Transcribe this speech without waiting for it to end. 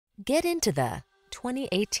Get into the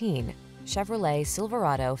 2018 Chevrolet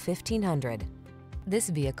Silverado 1500. This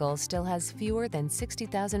vehicle still has fewer than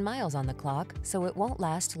 60,000 miles on the clock, so it won't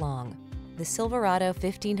last long. The Silverado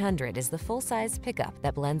 1500 is the full-size pickup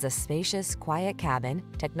that blends a spacious, quiet cabin,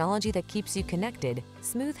 technology that keeps you connected,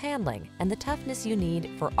 smooth handling, and the toughness you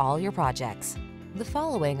need for all your projects. The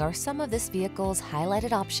following are some of this vehicle's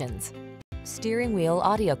highlighted options: steering wheel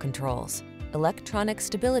audio controls, electronic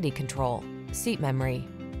stability control, seat memory,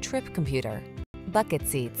 trip computer, bucket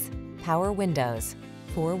seats, power windows,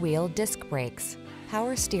 four-wheel disc brakes,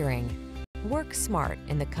 power steering. Work smart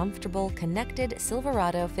in the comfortable, connected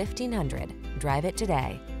Silverado 1500. Drive it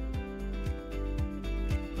today.